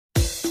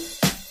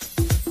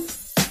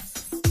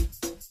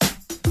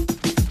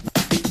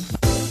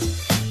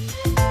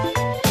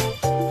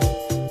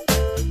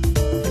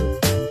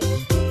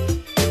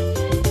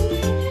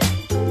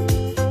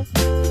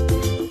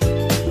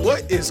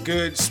is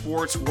good,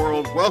 sports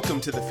world? Welcome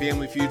to the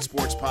Family Feud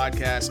Sports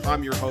Podcast.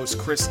 I'm your host,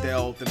 Chris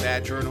Dell, the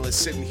mad journalist,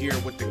 sitting here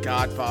with the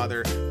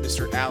Godfather,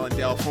 Mr. Alan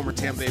Dell, former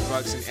Tampa Bay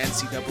Bucks and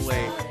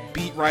NCAA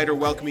beat writer,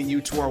 welcoming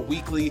you to our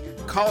weekly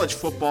college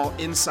football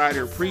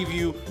insider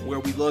preview, where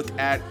we look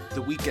at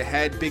the week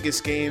ahead,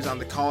 biggest games on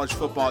the college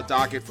football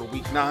docket for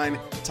week 9,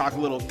 talk a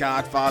little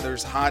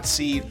Godfather's hot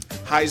seat,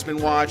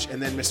 Heisman watch,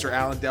 and then Mr.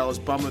 Alan Dell's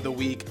bum of the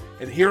week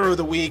and hero of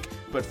the week.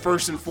 But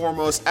first and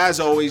foremost, as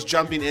always,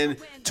 jumping in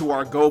to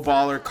our Go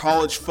Baller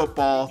college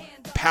football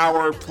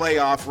power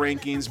playoff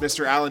rankings.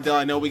 Mr. Alan Dell,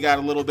 I know we got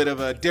a little bit of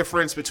a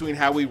difference between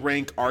how we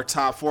rank our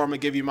top 4. I'm going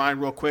to give you mine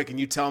real quick, and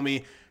you tell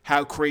me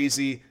how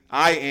crazy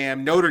I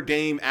am. Notre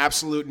Dame,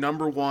 absolute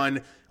number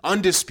 1,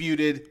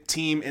 undisputed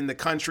team in the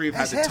country.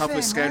 Have had the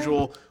toughest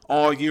schedule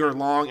all year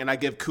long, and I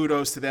give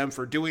kudos to them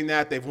for doing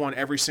that. They've won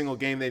every single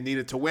game they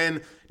needed to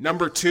win.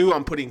 Number 2,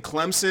 I'm putting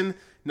Clemson.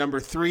 Number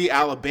 3,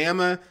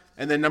 Alabama.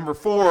 And then number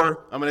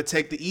 4, I'm going to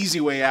take the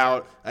easy way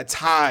out, a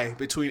tie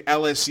between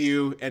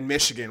LSU and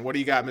Michigan. What do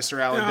you got, Mr.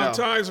 Allen Dell? No,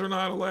 ties are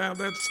not allowed.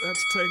 That's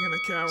taking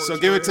a coward's So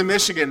give it to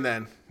Michigan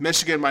then.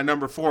 Michigan, my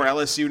number 4.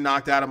 LSU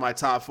knocked out of my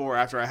top 4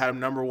 after I had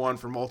them number 1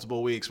 for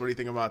multiple weeks. What do you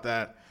think about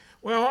that?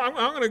 Well, I'm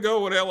going to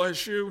go with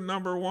LSU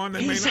number 1.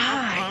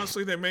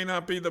 Honestly, they may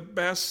not be the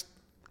best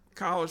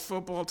college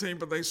football team,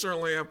 but they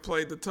certainly have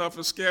played the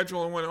toughest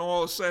schedule. And when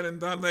all is said and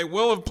done, they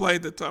will have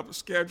played the toughest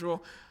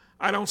schedule.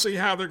 I don't see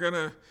how they're going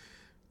to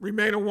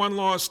remain a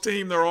one-loss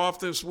team. They're off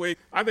this week.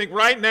 I think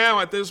right now,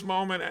 at this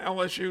moment,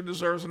 LSU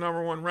deserves a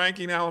number 1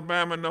 ranking.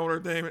 Alabama, Notre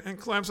Dame, and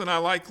Clemson. I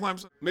like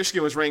Clemson.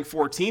 Michigan was ranked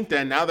 14th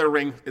then. Now they're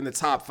ranked in the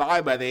top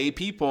 5 by the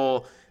AP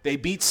poll. They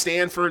beat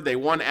Stanford. They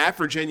won at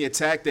Virginia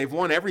Tech. They've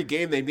won every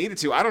game they needed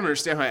to. I don't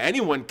understand how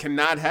anyone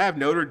cannot have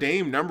Notre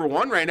Dame number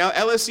 1 right now.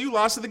 LSU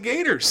lost to the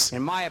Gators.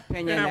 In my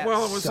opinion, yeah,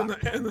 well, it was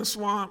in the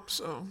swamp,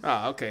 so.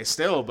 Oh, okay,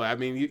 still. But, I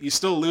mean, you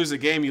still lose a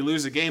game. You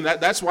lose a game.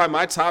 That's why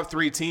my top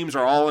 3 teams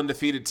are all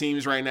undefeated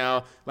teams right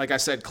now. Like I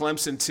said,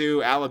 Clemson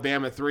 2,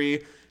 Alabama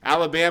 3.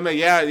 Alabama,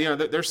 yeah, you know,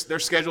 their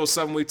schedule is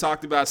something we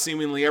talked about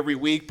seemingly every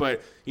week,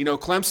 but, you know,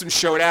 Clemson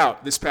showed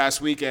out this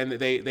past weekend.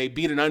 They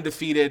beat an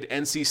undefeated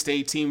NC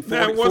State team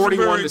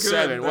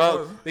 41-7.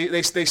 Well,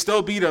 they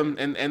still beat them,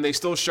 and they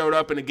still showed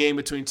up in a game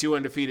between 2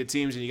 undefeated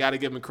teams, and you got to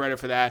give them credit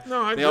for that.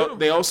 No,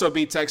 they also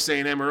beat Texas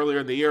A&M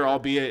earlier in the year,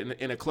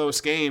 albeit in a close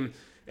game.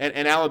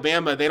 And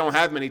Alabama, they don't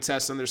have many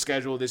tests on their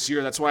schedule this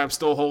year. That's why I'm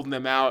still holding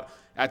them out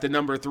at the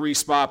number 3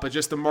 spot, but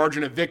just the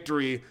margin of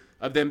victory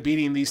of them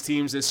beating these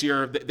teams this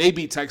year. They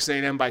beat Texas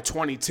A&M by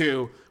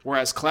 22,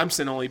 whereas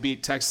Clemson only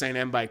beat Texas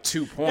A&M by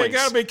 2 points. You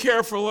got to be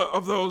careful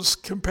of those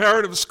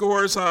comparative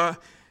scores,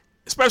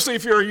 especially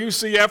if you're a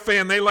UCF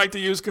fan. They like to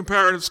use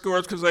comparative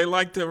scores because they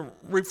like to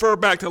refer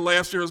back to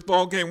last year's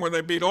bowl game where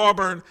they beat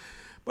Auburn.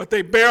 But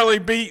they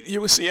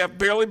UCF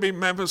barely beat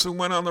Memphis, who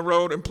went on the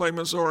road and played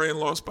Missouri and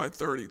lost by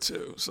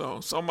 32.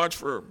 So much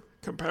for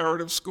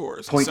comparative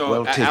scores.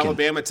 So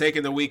Alabama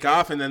taking the week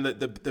off, and then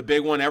the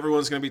big one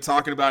everyone's going to be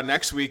talking about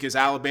next week is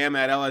Alabama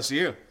at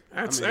LSU.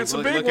 That's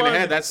a big looking one.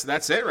 ahead,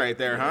 that's it right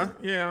there, huh?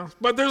 Yeah,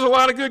 but there's a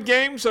lot of good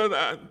games.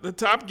 The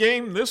top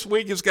game this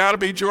week has got to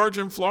be Georgia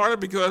and Florida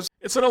because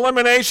it's an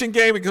elimination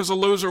game because the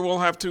loser will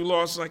have 2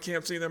 losses. I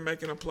can't see them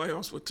making a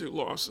playoffs with 2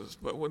 losses,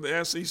 but with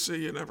the SEC,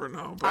 you never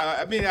know.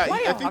 I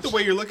think the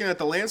way you're looking at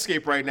the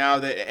landscape right now,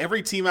 that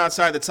every team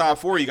outside the top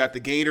 4, you got the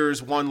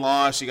Gators 1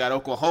 loss, you got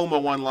Oklahoma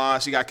 1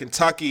 loss, you got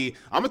Kentucky.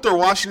 I'm gonna throw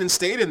Washington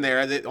State in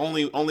there. That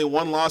only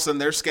 1 loss on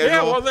their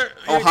schedule. Yeah,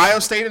 Ohio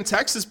State and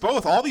Texas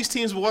both. All these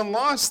teams with 1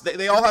 loss.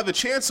 They all have a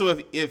chance.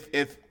 So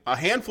if a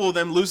handful of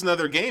them lose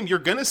another game, you're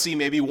going to see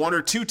maybe 1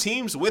 or 2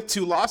 teams with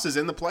 2 losses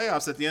in the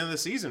playoffs at the end of the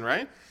season,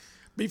 right?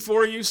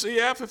 Before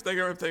UCF, if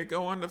they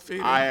go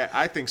undefeated.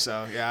 I think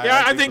so.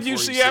 Yeah, I think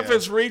UCF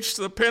has reached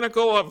the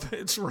pinnacle of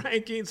its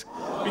rankings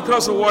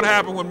because of what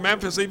happened with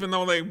Memphis. Even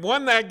though they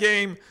won that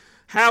game,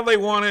 how they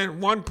won it,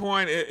 1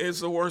 point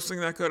is the worst thing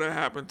that could have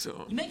happened to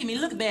them. You're making me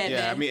look bad, Yeah,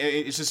 man. I mean,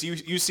 it's just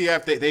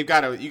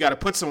UCF. You got to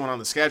put someone on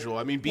the schedule.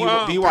 I mean,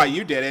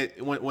 BYU did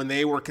it when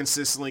they were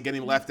consistently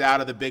getting left out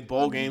of the big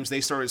bowl games.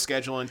 They started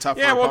scheduling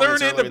tougher opponents. Yeah, well, they're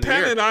an earlier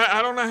independent.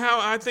 I don't know how.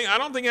 I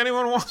don't think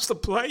anyone wants to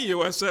play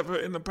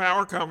USF in the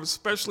power conference,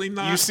 especially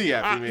not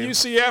UCF.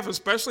 UCF,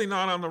 especially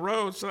not on the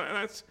road. So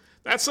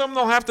that's something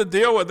they'll have to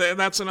deal with.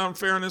 That's an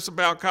unfairness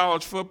about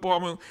college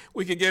football. I mean,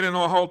 we could get into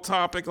a whole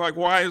topic like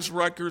why is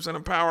Rutgers in a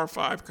Power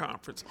 5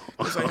 conference?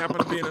 Because they happen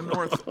to be in the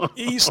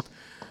Northeast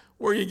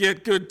where you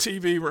get good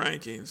TV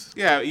rankings.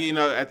 Yeah, you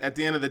know, at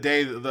the end of the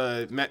day,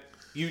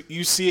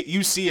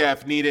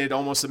 UCF needed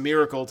almost a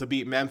miracle to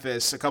beat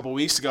Memphis a couple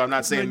weeks ago. I'm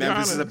not saying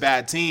Memphis is a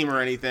bad team or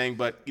anything,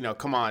 but, you know,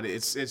 come on.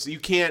 It's you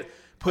can't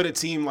put a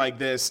team like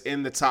this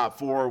in the top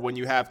 4 when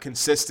you have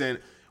consistent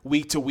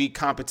week-to-week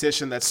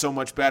competition that's so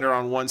much better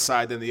on one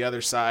side than the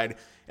other side.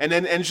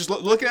 And just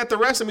looking at the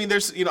rest, I mean,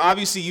 there's, you know,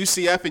 obviously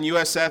UCF and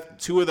USF,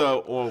 2 of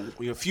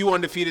the few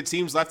undefeated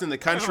teams left in the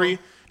country.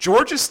 Oh.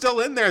 Georgia's still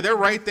in there. They're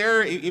right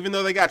there. Even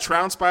though they got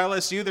trounced by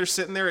LSU, they're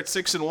sitting there at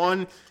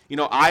 6-1. You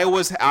know,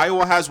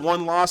 Iowa has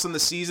 1 loss in the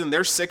season.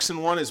 They're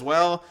 6-1 as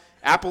well.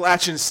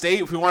 Appalachian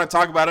State, if we want to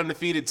talk about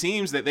undefeated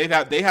teams, that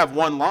they have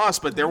one loss,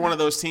 but they're one of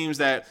those teams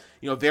that,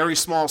 very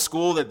small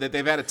school that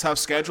they've had a tough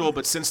schedule,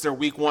 but since their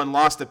week 1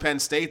 loss to Penn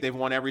State, they've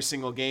won every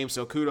single game,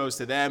 so kudos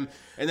to them.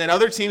 And then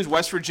other teams,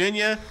 West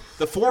Virginia,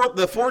 the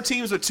four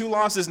teams with 2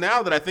 losses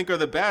now that I think are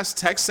the best,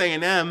 Texas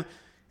A&M,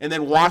 and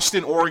then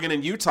Washington, Oregon,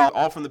 and Utah,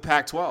 all from the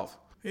Pac-12.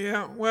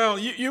 Yeah, well,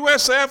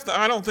 USF,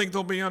 I don't think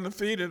they'll be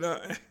undefeated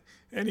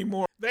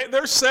anymore.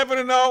 They're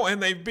 7-0,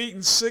 and they've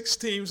beaten 6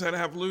 teams that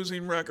have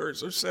losing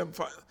records. They're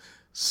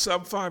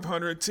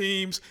sub-500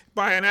 teams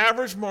by an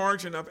average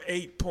margin of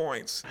 8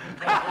 points.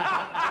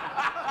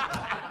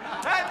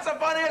 That's the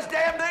funniest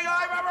damn thing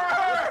I've ever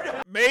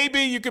heard!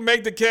 Maybe you can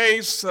make the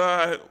case,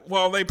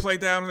 they play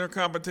down in their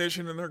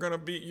competition and they're going to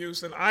beat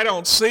Houston. I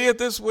don't see it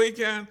this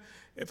weekend.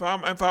 If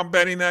I'm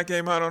betting that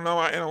game, I don't know.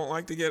 I don't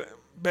like to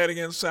bet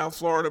against South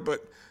Florida,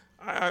 but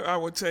I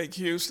would take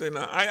Houston.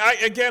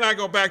 I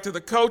go back to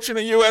the coach in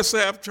the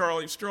USF,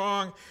 Charlie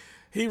Strong.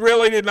 He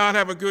really did not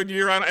have a good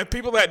year. And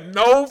people that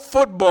know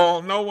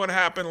football know what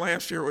happened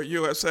last year with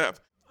USF.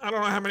 I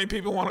don't know how many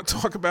people want to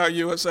talk about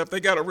USF. They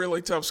got a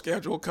really tough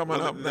schedule coming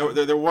up now.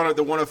 They're one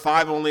of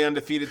 5 only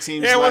undefeated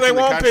teams. Yeah, well, left they in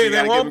the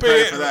won't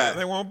country. be.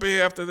 They won't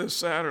be after this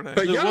Saturday.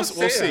 But we'll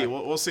see.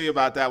 We'll see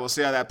about that. We'll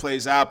see how that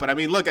plays out. But I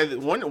mean, look,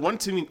 one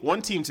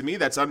team to me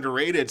that's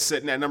underrated,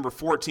 sitting at number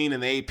 14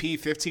 in the AP,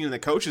 15 in the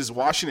coaches,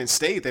 Washington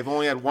State. They've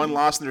only had 1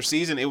 loss in their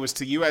season. It was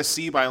to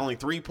USC by only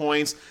 3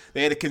 points.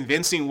 They had a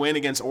convincing win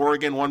against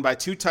Oregon, won by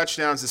 2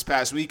 touchdowns this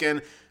past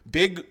weekend.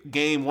 Big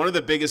game, one of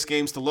the biggest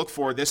games to look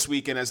for this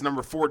weekend as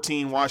number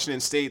 14, Washington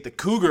State. The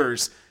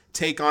Cougars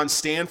take on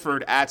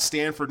Stanford at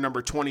Stanford,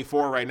 number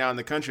 24 right now in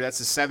the country. That's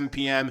a 7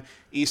 p.m.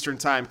 Eastern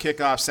time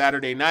kickoff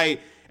Saturday night.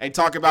 And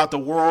talk about the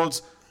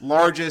world's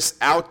largest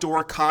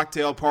outdoor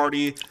cocktail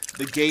party,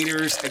 the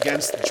Gators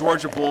against the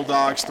Georgia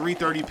Bulldogs,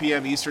 3:30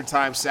 p.m. Eastern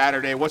time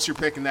Saturday. What's your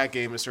pick in that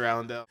game, Mr.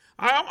 Allendale?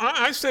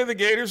 I say the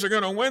Gators are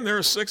going to win. They're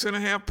a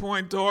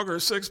 6.5-point dog or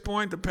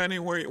 6-point,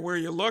 depending where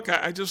you look.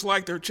 I just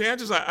like their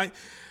chances.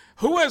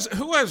 Who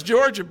has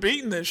Georgia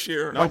beaten this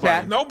year?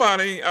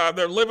 Nobody.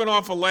 They're living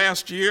off of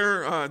last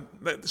year.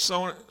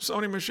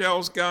 Sony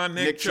Michel's gone.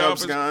 Nick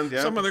Chubb's gone.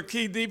 Yep. Some of their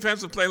key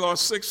defensive play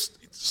lost 6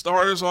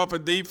 starters off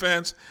of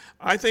defense.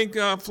 I think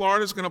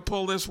Florida's going to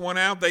pull this one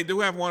out. They do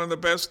have one of the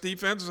best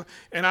defenses.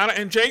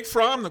 And Jake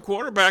Fromm, the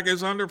quarterback,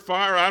 is under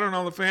fire. I don't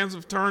know. The fans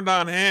have turned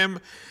on him.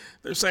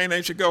 They're saying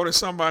they should go to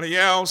somebody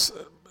else.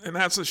 And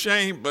that's a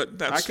shame, but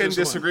that's I couldn't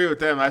disagree with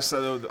them.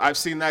 I've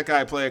seen that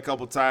guy play a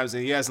couple times,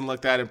 and he hasn't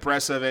looked that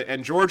impressive.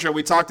 And Georgia,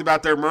 we talked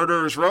about their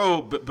murderer's row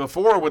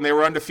before when they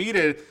were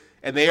undefeated,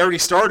 and they already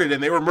started,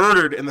 and they were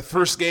murdered in the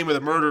first game of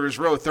the murderer's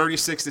row,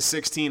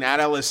 36-16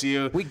 at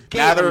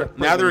LSU.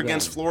 Now they're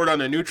against Florida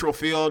on a neutral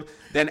field,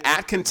 then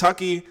at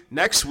Kentucky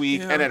next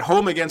week, and at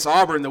home against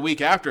Auburn the week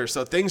after.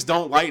 So things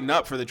don't lighten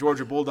up for the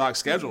Georgia Bulldogs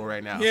schedule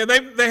right now. Yeah,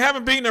 they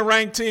haven't beaten a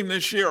ranked team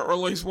this year, or at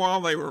least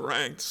while they were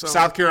ranked. So.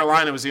 South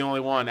Carolina was the only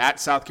one at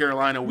South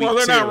Carolina week 2. Well,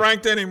 they're not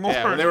ranked anymore.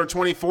 Yeah, they were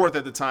 24th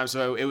at the time,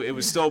 so it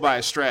was still by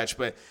a stretch.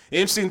 But the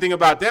interesting thing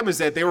about them is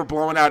that they were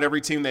blowing out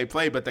every team they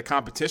played, but the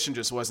competition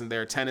just wasn't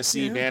there.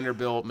 Tennessee,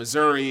 Vanderbilt,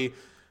 Missouri.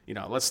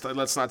 Let's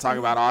not talk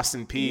about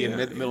Austin Peay and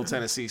Middle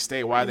Tennessee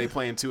State. Why are they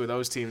playing 2 of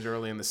those teams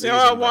early in the season?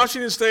 Yeah,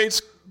 Washington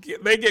State's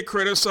they get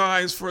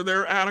criticized for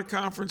their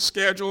out-of-conference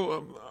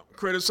schedule,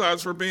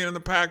 criticized for being in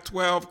the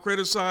Pac-12,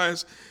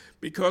 criticized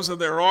because of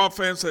their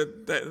offense.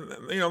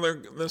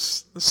 The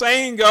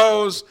saying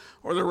goes,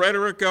 or the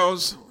rhetoric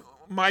goes,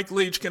 Mike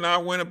Leach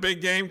cannot win a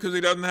big game because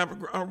he doesn't have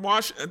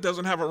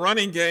a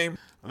running game.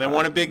 They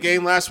won a big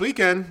game last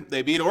weekend.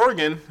 They beat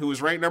Oregon, who was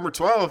ranked number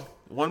 12.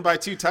 Won by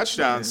 2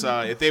 touchdowns.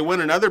 If they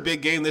win another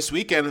big game this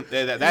weekend,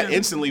 that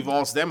instantly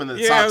vaults them in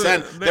the top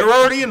 10. They're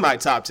already in my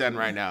top 10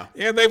 right now.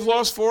 Yeah, they've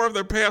lost 4 of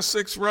their past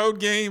 6 road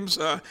games.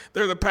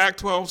 They're the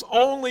Pac-12's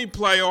only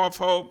playoff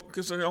hope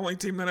because they're the only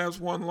team that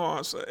has 1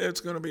 loss. It's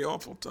going to be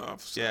awful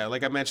tough. So. Yeah,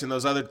 like I mentioned,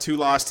 those other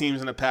 2-loss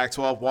teams in the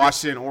Pac-12,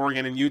 Washington,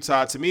 Oregon, and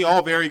Utah, to me,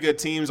 all very good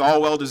teams, all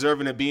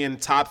well-deserving of being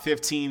top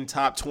 15,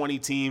 top 20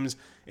 teams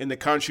in the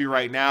country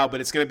right now, but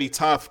it's going to be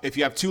tough if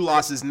you have 2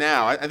 losses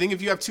now. I think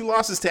if you have 2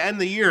 losses to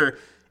end the year,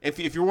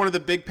 if you're one of the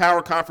big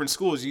power conference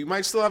schools, you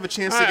might still have a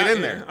chance to get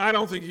in there. I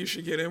don't think you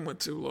should get in with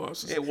 2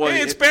 losses.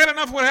 It's bad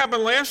enough what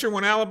happened last year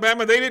when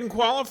Alabama, they didn't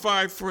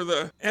qualify for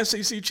the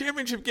SEC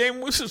championship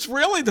game, which is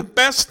really the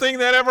best thing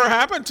that ever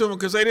happened to them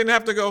because they didn't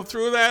have to go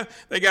through that.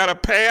 They got a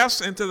pass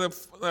into the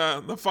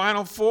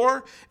Final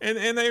Four, and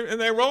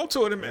they rolled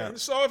to it. Yeah.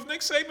 So if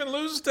Nick Saban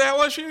loses to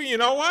LSU, you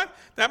know what?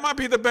 That might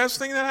be the best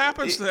thing that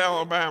happens to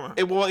Alabama.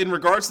 Well, in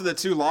regards to the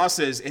 2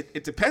 losses,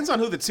 it depends on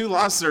who the 2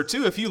 losses are,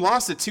 too. If you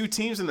lost to 2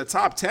 teams in the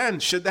top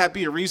 10, should that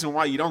be a reason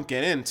why you don't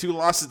get in? 2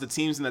 losses to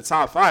teams in the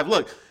top 5.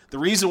 Look, the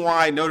reason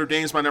why Notre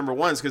Dame's my number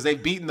 1 is because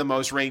they've beaten the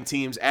most ranked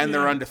teams and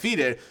they're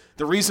undefeated.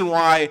 The reason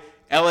why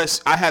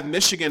I have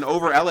Michigan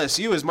over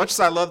LSU. As much as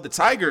I love the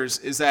Tigers,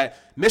 is that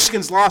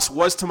Michigan's loss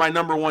was to my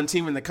number one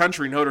team in the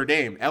country, Notre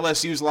Dame.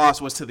 LSU's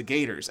loss was to the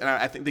Gators. And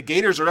I think the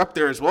Gators are up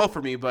there as well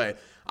for me, but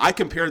I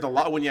compare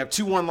when you have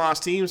 2 1-loss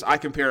teams, I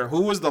compare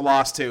who was the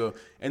loss to,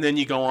 and then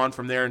you go on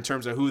from there in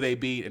terms of who they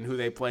beat and who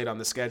they played on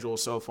the schedule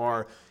so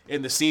far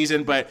in the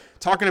season. But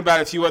talking about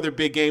a few other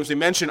big games, we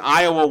mentioned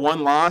Iowa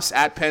 1 loss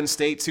at Penn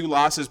State, 2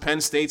 losses. Penn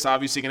State's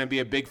obviously going to be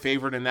a big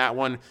favorite in that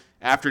one.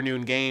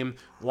 Afternoon game.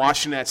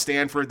 Washington at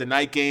Stanford, the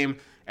night game.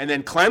 And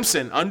then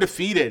Clemson,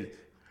 undefeated,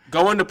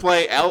 going to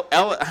play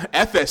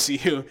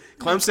FSU.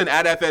 Clemson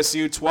at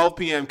FSU, 12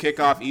 p.m.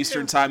 kickoff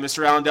Eastern time.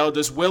 Mr. Allendale,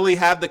 does Willie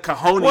have the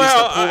cojones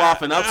to pull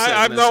off an upset?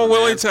 I've known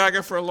Willie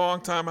Taggart for a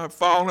long time. I've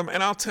followed him,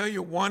 and I'll tell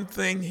you one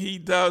thing he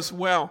does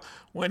well.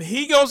 When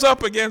he goes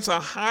up against a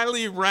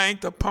highly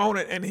ranked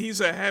opponent and he's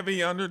a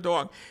heavy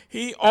underdog,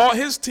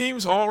 his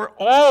teams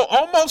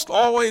almost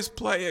always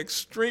play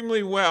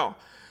extremely well.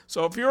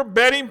 So if you're a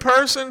betting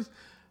person,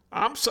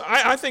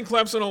 I think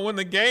Clemson will win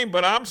the game,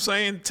 but I'm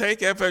saying take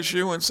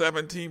FSU in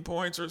 17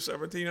 points or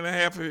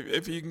 17.5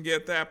 if you can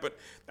get that. But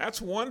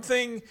that's one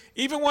thing.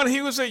 Even when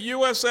he was at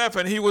USF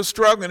and he was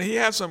struggling, he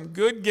had some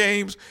good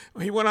games.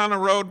 He went on the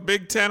road,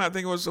 Big Ten, I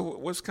think it was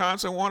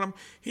Wisconsin won him.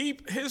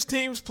 His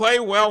teams play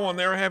well when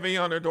they're heavy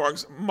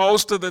underdogs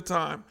most of the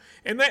time.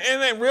 And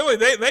they really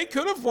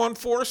could have won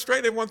 4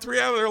 straight. They won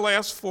 3 out of their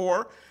last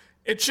 4.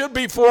 It should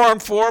be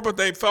 4-4, but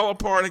they fell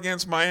apart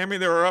against Miami.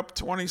 They were up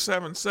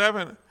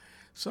 27-7.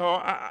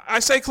 So I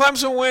say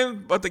Clemson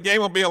win, but the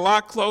game will be a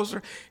lot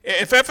closer.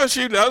 If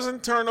FSU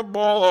doesn't turn the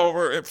ball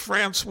over, if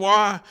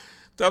Francois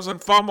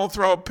doesn't fumble,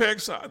 throw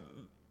picks,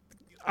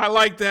 I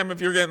like them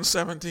if you're getting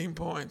 17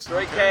 points.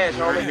 Straight cash,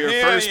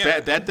 homie. First,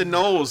 bet the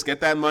Knowles. Get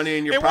that money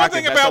in your pocket. One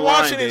thing bet about the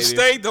line, Washington baby.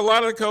 State, a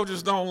lot of the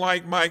coaches don't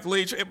like Mike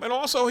Leach. And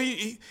also,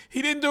 he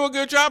didn't do a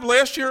good job.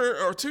 Last year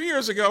or 2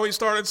 years ago, he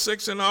started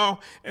 6-0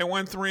 and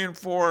went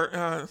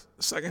 3-4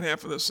 second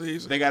half of the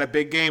season. They got a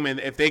big game, and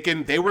if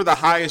they were the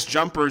highest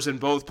jumpers in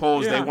both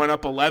polls. Yeah. They went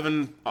up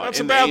 11 That's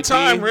in about the AP,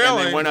 time,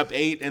 really. and they went up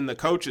 8 in the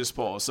coaches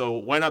poll. So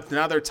went up,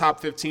 now they're top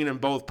 15 in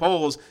both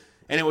polls.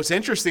 And what's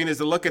interesting is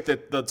to look at the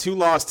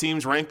 2-loss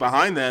teams ranked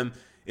behind them.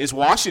 Is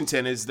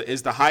Washington is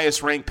the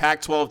highest ranked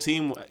Pac-12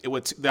 team,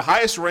 with the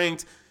highest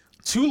ranked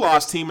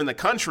 2-loss team in the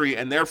country,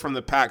 and they're from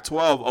the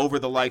Pac-12 over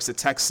the likes of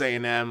Texas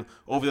A&M,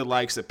 over the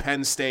likes of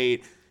Penn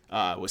State,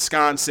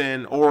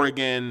 Wisconsin,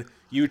 Oregon,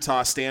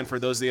 Utah,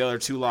 Stanford. Those are the other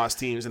 2-loss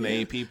teams in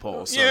the AP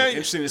poll. So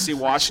interesting to see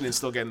Washington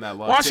still getting that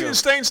love. Washington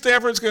State and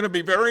Stanford's going to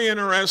be very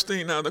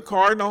interesting. The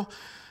Cardinal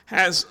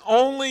has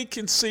only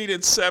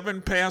conceded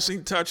 7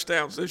 passing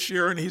touchdowns this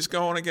year, and he's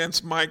going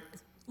against Mike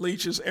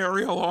Leach's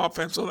aerial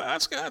offense, so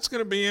that's going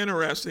to be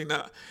interesting.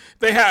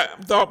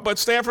 But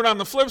Stanford on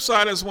the flip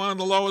side is one of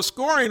the lowest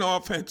scoring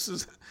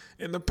offenses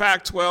in the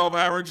Pac-12,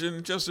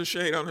 averaging just a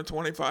shade under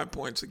 25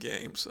 points a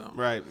game. So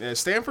right,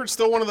 Stanford's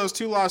still one of those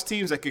 2-loss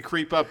teams that could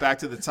creep up back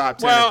to the top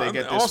 10 if they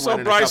get this also win.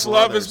 And Bryce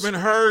Love others. has been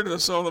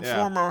hurt, so the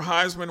former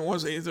Heisman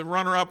was the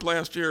runner-up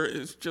last year.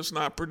 Is just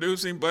not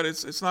producing, but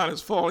it's not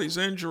his fault. He's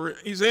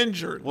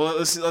injured. Well,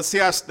 let's see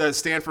how the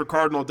Stanford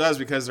Cardinal does,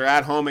 because they're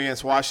at home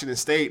against Washington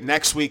State.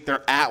 Next week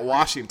they're at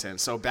Washington,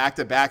 so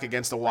back-to-back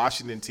against the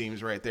Washington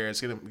teams right there. It's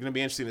going to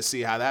be interesting to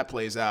see how that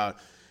plays out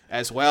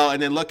as well. And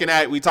then looking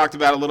at, we talked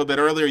about a little bit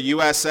earlier,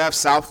 USF,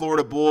 South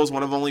Florida Bulls,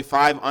 one of only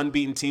 5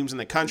 unbeaten teams in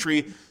the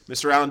country.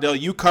 Mr. Allendale,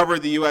 you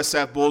covered the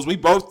USF Bulls. We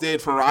both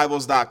did for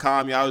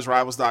Rivals.com, Yahoo's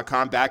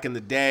Rivals.com back in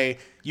the day.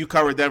 You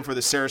covered them for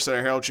the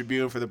Sarasota Herald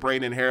Tribune, for the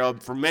Bradenton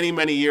Herald, for many,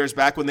 many years,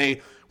 back when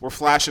they were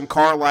flashing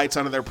car lights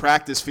onto their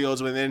practice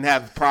fields when they didn't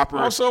have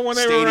proper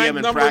stadium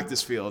and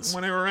practice fields.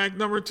 When they were ranked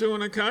number 2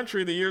 in the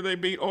country, the year they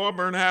beat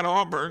Auburn at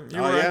Auburn.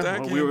 You were at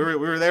that game? We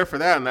were there for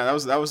that, and that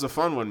was a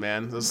fun one,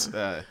 man.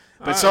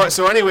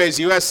 So anyways,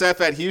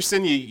 USF at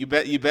Houston, you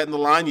betting the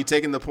line? You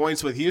taking the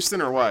points with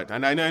Houston or what?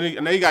 And I know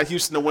you got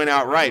Houston to win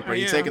outright, but are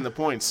you taking the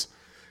points?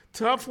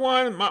 Tough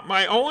one.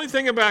 My only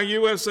thing about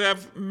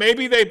USF,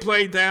 maybe they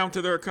played down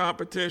to their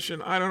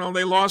competition. I don't know.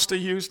 They lost to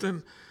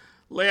Houston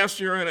last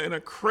year in a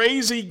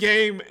crazy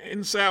game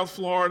in South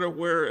Florida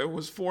where it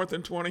was 4th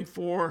and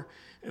 24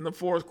 in the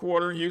fourth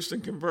quarter. Houston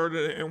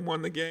converted and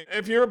won the game.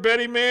 If you're a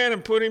betting man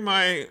and putting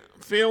my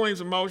feelings,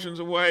 emotions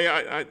away,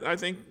 I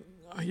think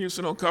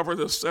Houston will cover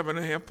the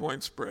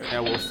 7.5-point spread. Yeah,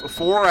 well,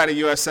 4 out of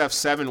USF's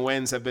 7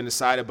 wins have been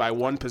decided by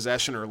 1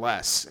 possession or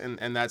less,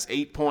 and that's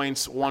 8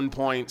 points, 1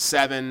 point,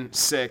 7,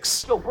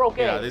 6.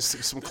 Yeah, this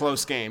is some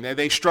close game.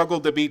 They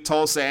struggled to beat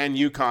Tulsa and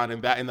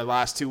UConn in the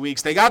last 2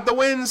 weeks. They got the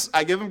wins.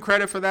 I give them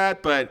credit for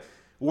that, but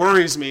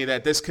worries me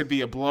that this could be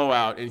a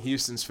blowout in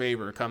Houston's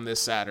favor come this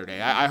Saturday.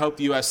 I hope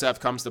the USF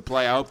comes to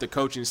play. I hope the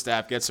coaching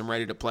staff gets them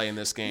ready to play in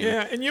this game.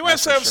 Yeah, and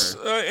USF's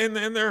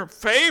in their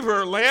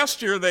favor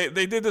last year,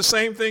 they did the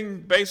same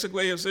thing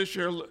basically as this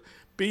year.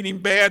 beating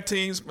bad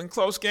teams in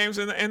close games,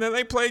 and then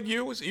they played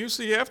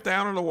UCF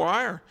down to the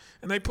wire,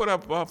 and they put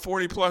up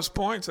 40-plus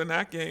points in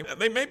that game.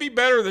 They may be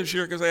better this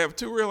year because they have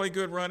 2 really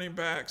good running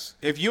backs.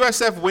 If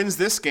USF wins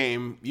this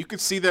game, you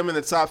could see them in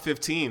the top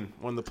 15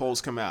 when the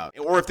polls come out.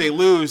 Or if they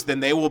lose, then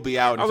they will be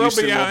out, and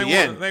Houston will be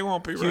in. They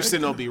won't be ranked.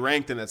 Houston will be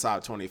ranked in the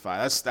top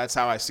 25. That's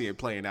how I see it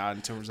playing out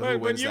in terms of who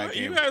wins that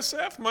game.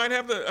 USF might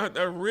have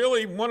a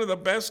really one of the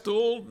best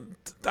dual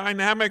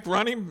dynamic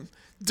running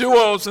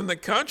duos in the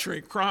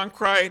country.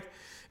 Cronkite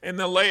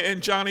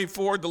and Johnny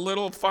Ford, the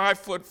little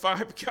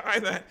 5'5" guy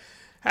that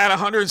had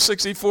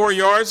 164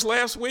 yards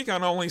last week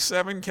on only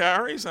 7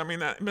 carries. I mean,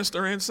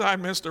 Mr.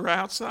 Inside, Mr.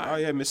 Outside. Oh,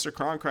 yeah, Mr.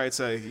 Cronkite's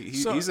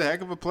he's a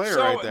heck of a player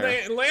right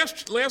there.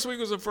 Last week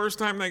was the first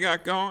time they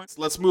got going.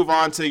 Let's move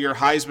on to your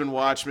Heisman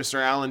watch,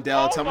 Mr.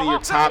 Allendale. Tell me your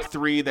top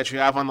 3 that you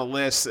have on the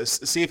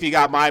list. See if you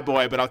got my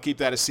boy, but I'll keep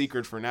that a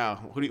secret for now.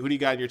 Who do you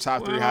got in your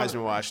top 3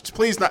 Heisman watch?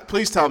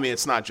 Please tell me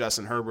it's not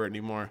Justin Herbert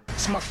anymore.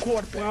 It's my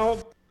quarterback.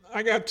 Well,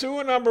 I got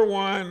 2 at number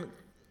 1,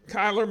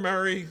 Kyler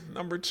Murray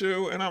number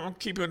 2, and I'm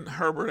keeping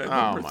Herbert at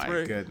number 3.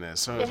 Oh my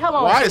goodness!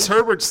 Why does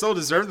Herbert still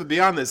deserve to be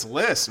on this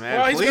list, man?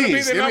 Well,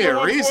 Please give me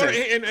a reason.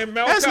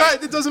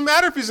 It doesn't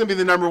matter if he's going to be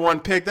the number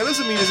 1 pick. That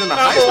doesn't mean he's in the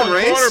Heisman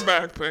race.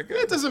 Quarterback pick.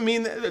 It doesn't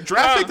mean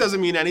draft pick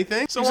doesn't mean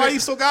anything. So why you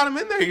still got him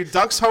in there? You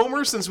Ducks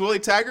homer since Willie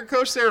Taggart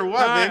coached there, or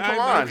what, man? Come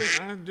on.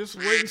 I just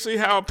wait and see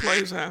how it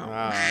plays out.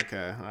 Oh,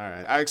 okay, all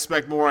right. I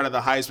expect more out of the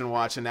Heisman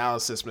watch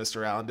analysis,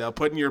 Mr. Allendale.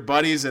 Putting your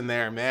buddies in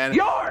there, man.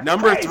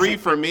 Number 3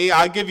 for me.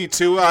 I'll give you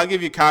 2. I'll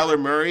give you Kyler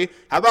Murray.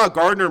 How about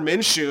Gardner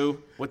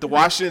Minshew with the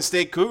Washington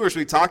State Cougars?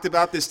 We talked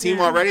about this team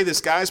already. This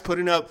guy's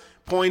putting up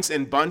points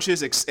in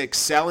bunches,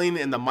 excelling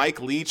in the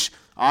Mike Leach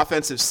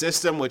offensive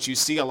system, which you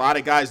see a lot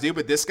of guys do,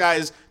 but this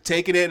guy's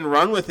taking it and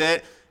run with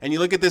it. And you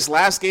look at this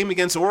last game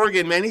against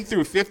Oregon, man, he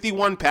threw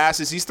 51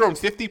 passes. He's thrown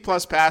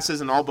 50-plus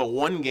passes in all but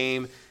 1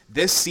 game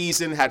this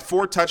season, had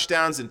 4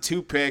 touchdowns and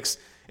 2 picks.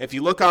 If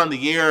you look on the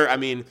year, I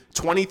mean,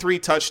 23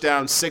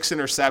 touchdowns, 6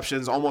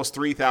 interceptions, almost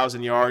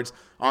 3,000 yards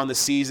on the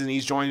season.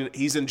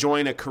 He's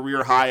enjoying a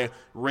career-high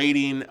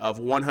rating of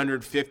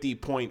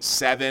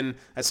 150.7.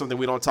 That's something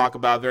we don't talk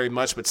about very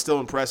much, but still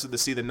impressive to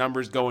see the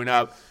numbers going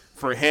up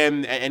for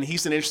him. And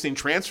he's an interesting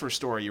transfer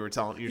story you were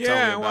telling me about.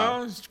 Yeah,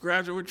 well, he's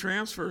graduate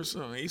transfer,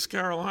 so East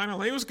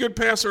Carolina. He was a good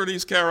passer at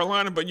East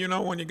Carolina, but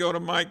when you go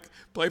to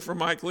play for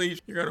Mike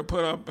Leach, you're going to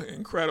put up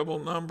incredible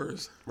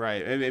numbers.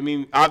 Right. I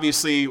mean,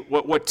 obviously,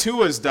 what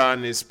Tua's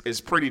done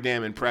is pretty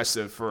damn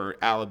impressive for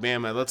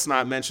Alabama. Let's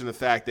not mention the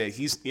fact that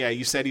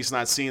you said he's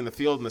not seeing the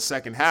field in the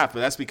second half,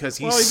 but that's because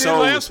he did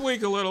last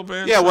week a little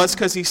bit. Yeah, well, it's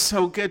because he's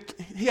so good.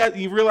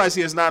 You realize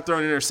he has not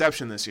thrown an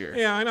interception this year.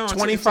 Yeah, I know.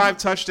 25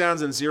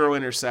 touchdowns and 0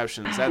 interceptions.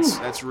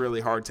 That's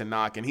really hard to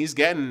knock. And he's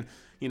getting,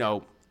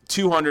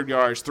 200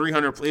 yards,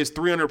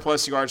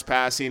 300-plus yards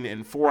passing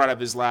in 4 out of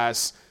his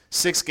last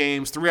 6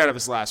 games, 3 out of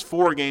his last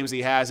 4 games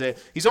he has it.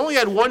 He's only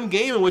had 1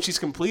 game in which he's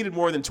completed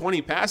more than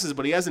 20 passes,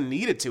 but he hasn't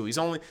needed to. He's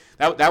only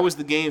that was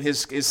the game.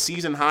 His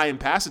season high in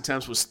pass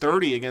attempts was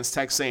 30 against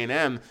Texas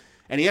A&M,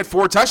 and he had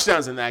 4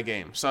 touchdowns in that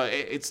game. So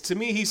it's to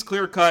me, he's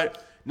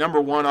clear-cut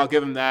number 1. I'll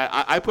give him that.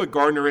 I put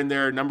Gardner in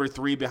there, number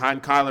 3,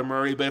 behind Kyler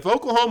Murray. But if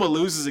Oklahoma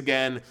loses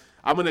again,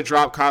 I'm going to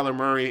drop Kyler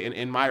Murray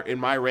in my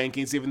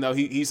rankings, even though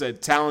he's a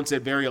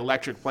talented, very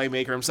electric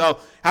playmaker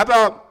himself. How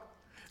about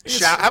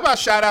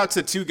shout out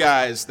to 2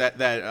 guys that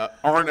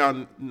aren't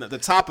on the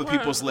top of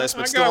people's list,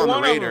 but still on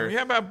the radar?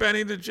 How about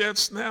Benny the Jet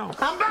Snell?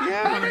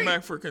 Running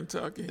back for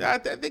Kentucky. I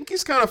think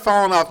he's kind of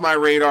fallen off my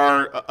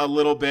radar a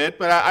little bit,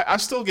 but I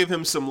still give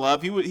him some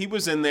love. He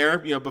was in there,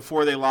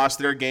 before they lost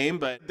their game,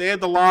 but they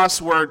had the loss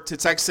to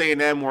Texas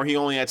A&M where he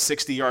only had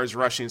 60 yards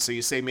rushing, so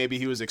you say maybe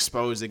he was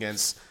exposed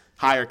against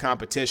higher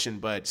competition,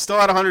 but still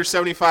had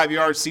 175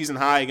 yards season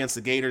high against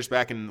the Gators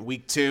back in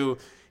week 2.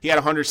 He had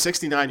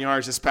 169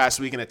 yards this past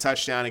week and a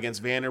touchdown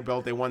against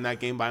Vanderbilt. They won that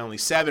game by only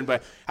 7.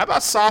 But how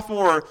about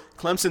sophomore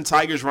Clemson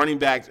Tigers running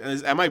back,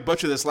 I might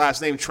butcher this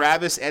last name,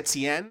 Travis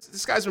Etienne?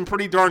 This guy's been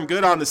pretty darn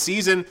good on the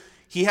season.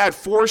 He had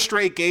 4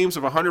 straight games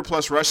of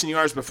 100-plus rushing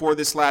yards before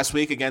this last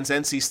week against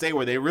NC State,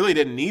 where they really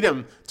didn't need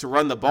him to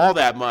run the ball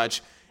that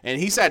much. And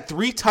he's had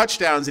 3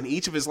 touchdowns in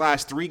each of his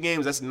last 3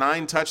 games. That's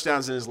 9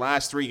 touchdowns in his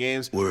last 3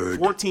 games.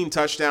 14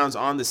 touchdowns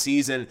on the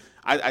season.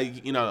 A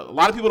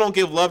lot of people don't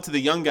give love to the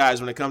young guys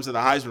when it comes to the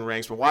Heisman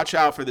ranks, but watch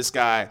out for this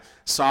guy,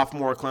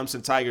 sophomore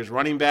Clemson Tigers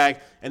running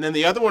back. And then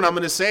the other one I'm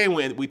going to say,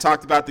 when we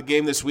talked about the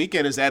game this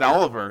weekend, is Ed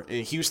Oliver,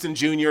 Houston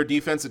Jr.,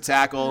 defensive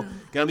tackle,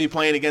 going to be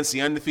playing against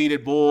the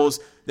undefeated Bulls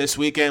this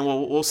weekend.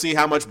 We'll see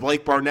how much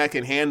Blake Barnett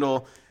can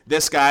handle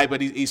this guy,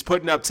 but he's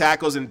putting up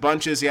tackles in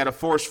bunches. He had a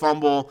forced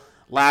fumble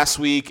last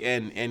week,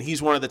 and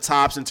he's one of the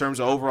tops in terms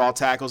of overall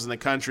tackles in the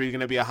country. He's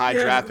going to be a high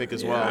draft pick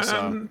as well.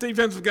 So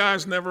defensive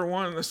guys never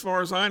won, as far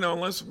as I know,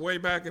 unless way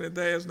back in the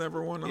day has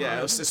never won.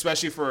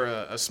 Especially for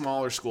a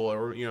smaller school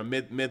or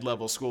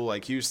mid-level school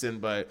like Houston.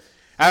 But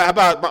how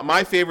about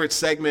my favorite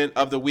segment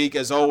of the week,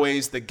 as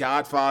always, the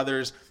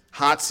Godfather's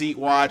Hot Seat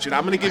Watch, and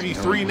I'm going to give you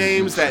 3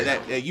 names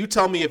that you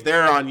tell me if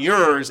they're on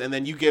yours, and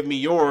then you give me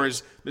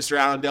yours, Mr.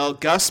 Allendale.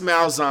 Gus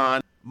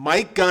Malzahn,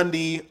 Mike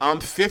Gundy, I'm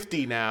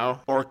 50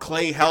 now, or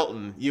Clay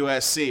Helton,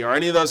 USC? Are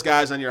any of those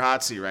guys on your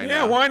hot seat right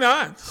now? Yeah, why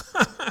not?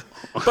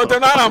 But they're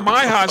not on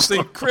my hot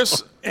seat.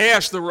 Chris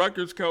Ash, the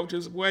Rutgers coach,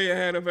 is way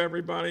ahead of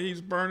everybody.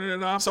 He's burning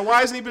it up. So why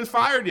hasn't he been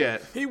fired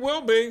yet? He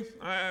will be.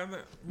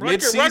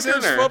 Rutgers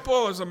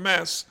football is a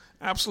mess.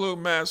 Absolute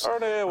mess.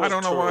 I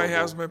don't know why he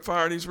hasn't been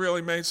fired. He's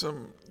really made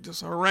some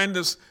just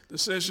horrendous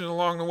decisions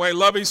along the way.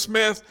 Lovie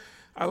Smith,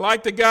 I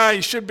like the guy.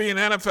 He should be an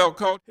NFL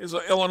coach. His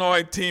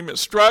Illinois team is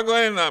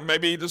struggling.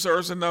 Maybe he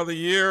deserves another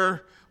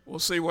year. We'll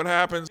see what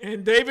happens.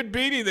 And David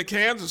Beatty, the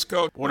Kansas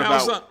coach. What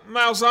about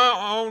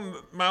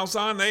Malzahn?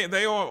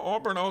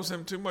 Auburn owes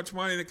him too much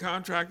money. The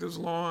contract is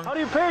long. How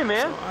do you pay,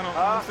 man? So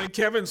I don't think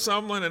Kevin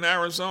Sumlin in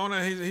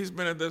Arizona, he's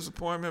been a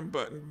disappointment.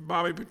 But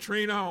Bobby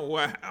Petrino,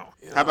 wow.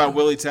 How about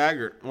Willie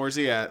Taggart? Where's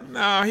he at?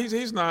 No,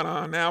 he's not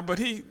on now. But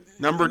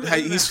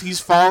he's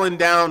fallen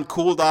down,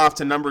 cooled off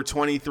to number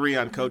 23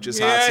 on coach's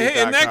hot seat.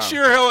 Yeah, next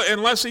year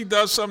unless he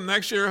does something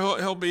next year,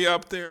 he'll be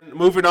up there.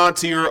 Moving on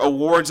to your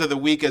awards of the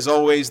week, as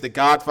always, the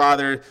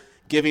Godfather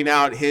giving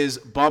out his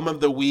Bum of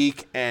the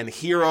Week and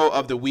Hero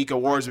of the Week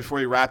awards. Before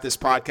we wrap this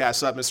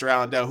podcast up, Mr.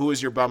 Allendale, who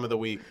is your Bum of the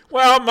Week?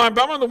 Well, my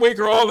Bum of the Week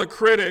are all the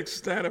critics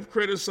that have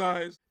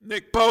criticized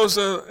Nick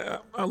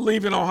Bosa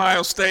leaving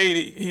Ohio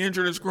State. He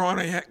injured his groin.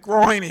 He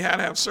had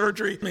to have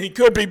surgery. He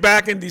could be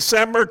back in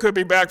December, could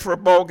be back for a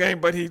bowl game,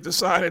 but he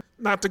decided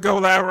not to go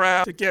that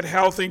route, to get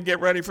healthy and get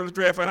ready for the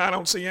draft, and I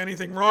don't see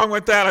anything wrong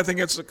with that. I think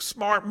it's a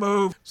smart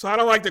move. So I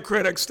don't like the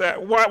critics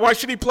that, why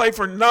should he play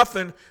for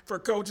nothing for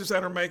coaches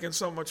that are making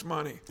so much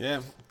money?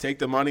 Yeah, take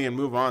the money and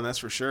move on, that's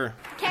for sure.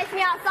 Catch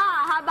me outside,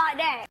 how about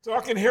that?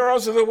 Talking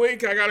heroes of the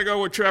week, I got to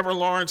go with Trevor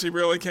Lawrence. He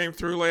really came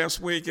through last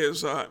week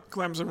as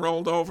Clemson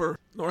rolled over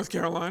North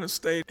Carolina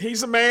State.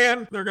 He's a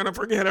man. They're going to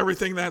forget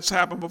everything that's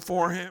happened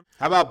before him.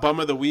 How about Bum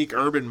of the Week,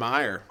 Urban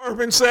Meyer?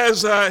 Urban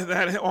says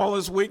that all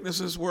his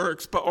weaknesses were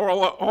exposed,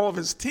 all of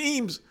his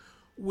team's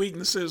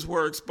weaknesses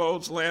were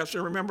exposed last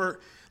year. Remember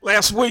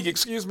last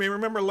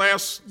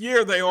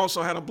year they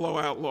also had a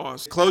blowout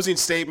loss. Closing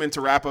statement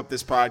to wrap up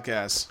this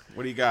podcast.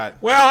 What do you got?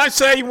 Well, I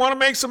say you want to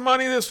make some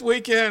money this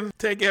weekend,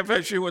 take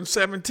FSU in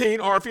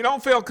 17, or if you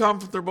don't feel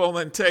comfortable,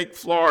 then take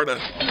Florida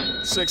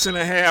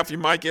 6.5. You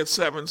might get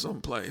 7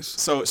 someplace.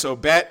 So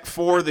bet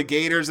for the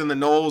Gators and the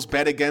Noles,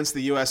 bet against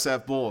the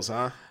USF Bulls,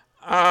 huh?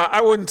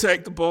 I wouldn't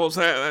take the Bulls.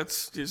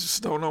 That's you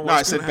just don't know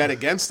what's I said bet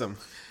against them.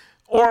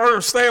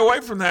 Or stay away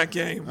from that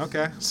game.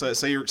 Okay, so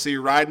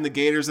you're riding the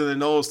Gators and the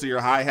Noles to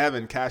your high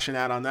heaven, cashing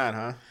out on that,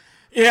 huh?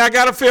 Yeah, I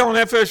got a feeling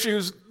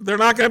they're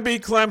not going to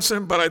beat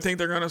Clemson, but I think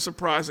they're going to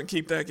surprise and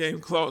keep that game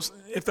close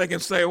if they can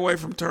stay away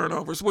from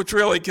turnovers, which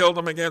really killed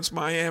them against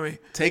Miami.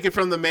 Take it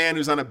from the man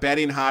who's on a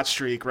betting hot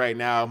streak right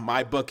now,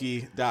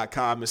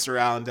 mybookie.com, Mr.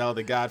 Allendale,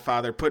 the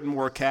Godfather, putting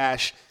more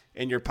cash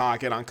in your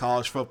pocket on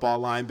college football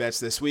line bets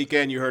this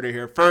weekend. You heard it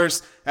here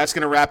first. That's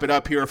going to wrap it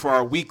up here for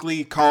our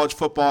weekly college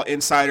football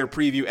insider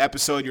preview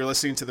episode. You're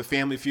listening to the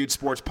Family Feud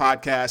Sports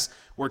Podcast,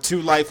 where 2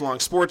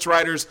 lifelong sports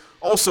writers,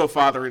 also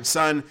father and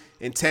son,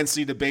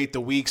 intensely debate the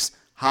week's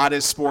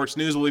hottest sports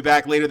news. We'll be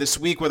back later this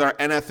week with our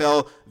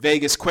NFL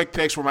Vegas Quick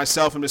Picks, where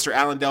myself and Mr.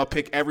 Allendale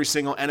pick every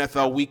single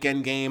NFL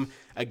weekend game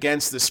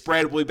against the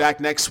spread. We'll be back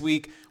next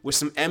week with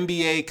some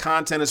NBA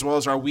content, as well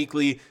as our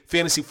weekly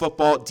fantasy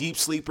football deep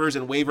sleepers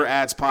and waiver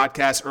ads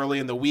podcast early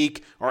in the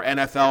week, our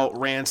NFL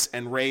rants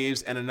and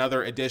raves, and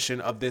another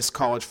edition of this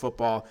college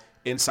football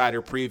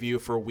insider preview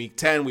for week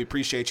 10. We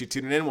appreciate you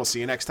tuning in. We'll see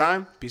you next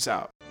time. Peace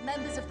out.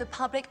 Members of the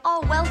public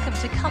are welcome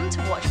to come to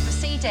watch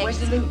proceedings. Where's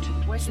the loot?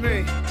 It's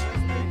me.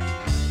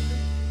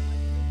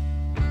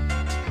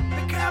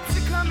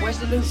 Where's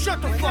the loot?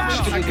 Shut the fuck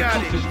up. I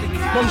got it.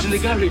 Mum's in the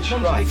garage.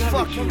 Right.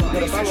 Fuck you.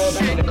 Got a barrel of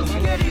that in the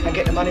car. And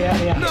get the money out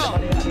of the house.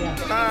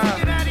 No.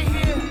 Get out of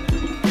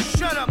here.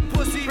 Shut up,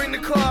 pussy. Bring the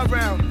car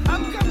around.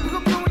 I'm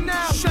going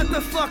now. Shut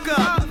the fuck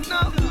up.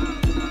 No.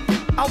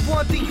 I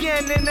want the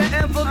yen in the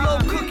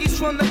envelope. Cookies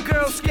from the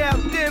Girl Scout.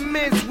 Thin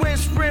mints, wind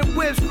sprint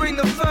whips, bring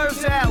the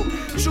furs out.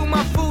 Chew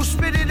my food,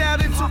 spit it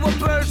out into a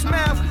bird's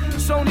mouth.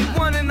 It's only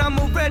one and I'm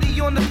already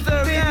on the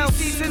third house.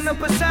 Season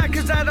up aside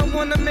cause I don't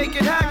wanna make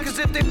it hot. Cause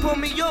if they pull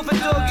me over,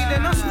 doggy,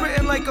 then I'm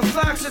sprinting like a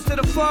fox into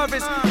the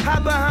forest.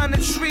 Hide behind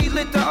the tree,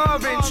 lit the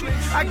orange.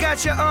 I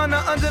got your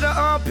honor under the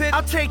armpit,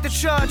 I'll take the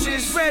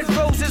charges. Red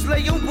roses, lay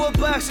your wood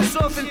boxes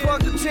off and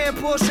park the tan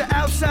Porsche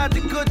outside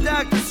the good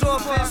doctor's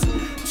office.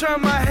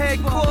 Turn my head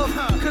cough,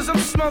 cause I'm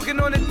smoking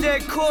on a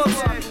dead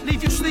corpse.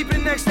 Leave you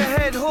sleeping next to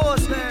head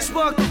horse.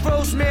 Spark the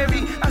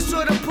rosemary, I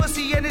saw the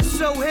pussy and it's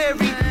so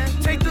hairy.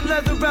 Take the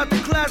leather out the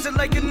closet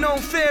like a known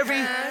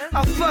fairy.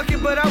 I'll fuck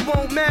it, but I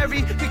won't marry.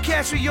 You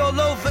catch me all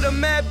over the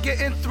map,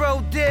 getting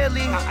thrown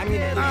daily. I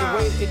mean,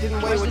 it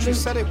didn't weigh what you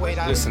said it weighed.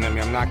 Listen to me,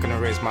 I'm not gonna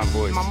raise my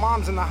voice. My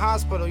mom's in the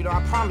hospital,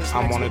 I promise.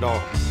 I'm on it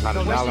all. Not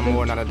a dollar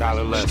more, not a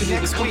dollar less.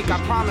 Next week, I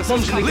promise.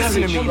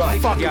 Listen to me,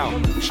 fuck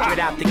yo. Straight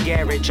out the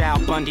garage,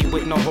 Al Bundy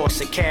with no horse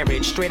or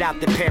carriage. Straight out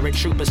the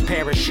paratroopers,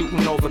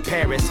 parachuting over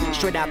Paris.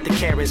 Straight out the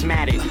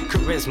charismatic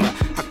charisma.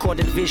 I caught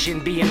a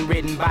vision being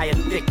ridden by a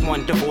thick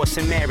one, divorce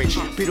and marriage.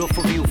 garage.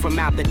 Beautiful view from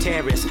out the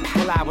terrace.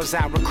 While I was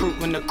out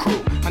recruiting the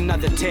crew.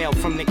 Another tale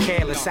from the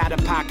careless. Out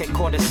of pocket,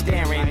 caught her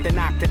staring. Then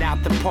knocked it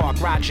out the park.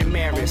 Roger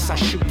Maris. I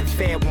shoot the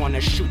fair one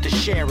or shoot the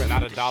sheriff.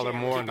 Not $1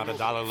 more, not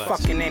 $1 less.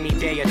 Fucking any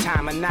day or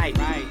time of night.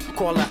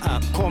 Call her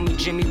up. Call me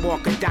Jimmy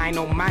Walker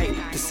Dynamite.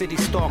 The city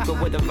stalker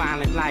with a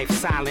violent life.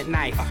 Silent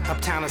knife.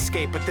 Uptown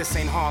escape, but this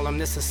ain't Harlem.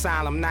 This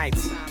asylum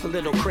nights. A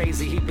little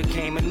crazy, he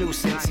became a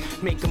nuisance.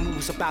 Making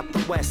moves about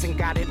the West and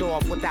got it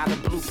off without a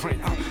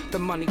blueprint. The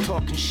money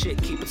talking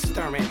shit, keep it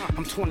stirring.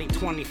 I'm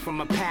 2020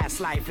 from a past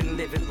life and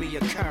living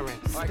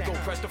reoccurrence. Alright, go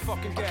press the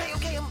fucking gas.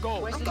 Okay,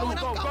 go.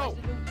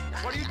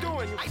 What are you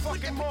doing, you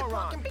fucking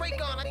moron? Fucking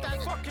brake on.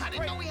 I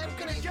didn't know we had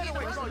Gonna get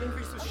away, bro, you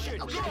piece of shit.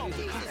 Go.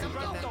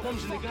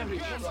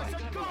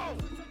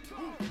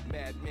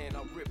 Madman,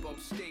 I rip up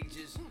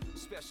stages.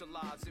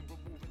 Specialize in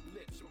removing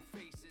lips from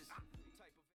faces.